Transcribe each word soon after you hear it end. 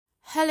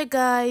Hello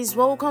guys,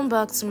 welcome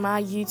back to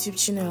my YouTube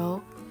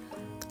channel.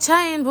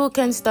 Chienbu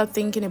can't stop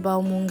thinking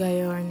about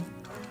Mungayon.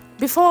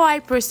 Before I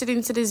proceed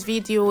into this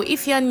video,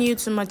 if you are new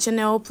to my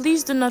channel,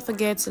 please do not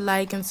forget to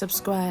like and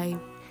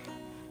subscribe.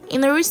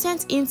 In a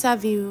recent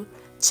interview,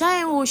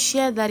 Chienbu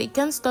shared that he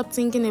can't stop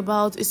thinking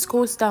about his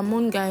co-star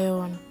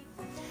Mungayon.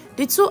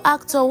 The two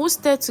actors who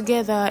stayed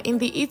together in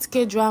the hit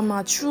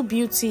K-drama True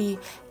Beauty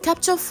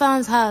captured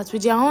fans' hearts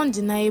with their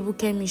undeniable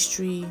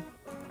chemistry.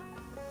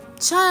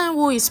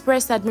 Chienbu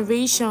expressed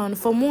admiration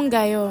for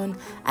Mungayon,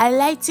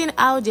 highlighting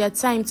how their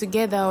time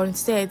together on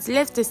set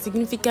left a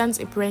significant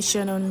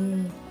impression on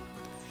him.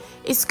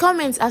 His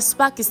comments have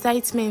sparked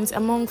excitement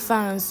among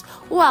fans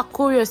who are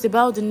curious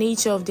about the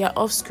nature of their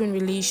off-screen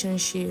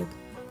relationship.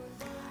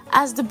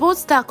 As the both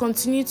stars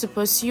continue to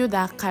pursue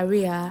their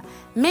career,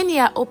 many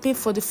are hoping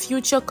for the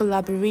future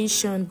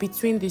collaboration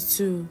between the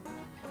two.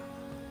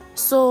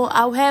 So,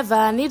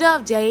 however, neither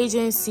of their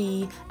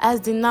agency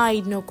has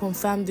denied nor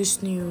confirmed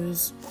this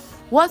news.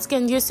 What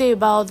can you say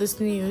about this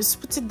news?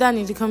 Put it down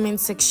in the comment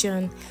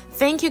section.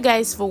 Thank you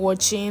guys for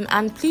watching,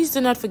 and please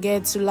do not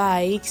forget to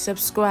like,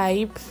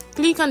 subscribe,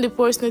 click on the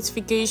post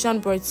notification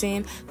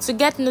button to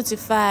get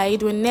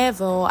notified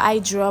whenever I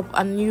drop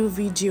a new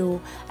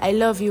video. I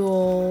love you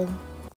all.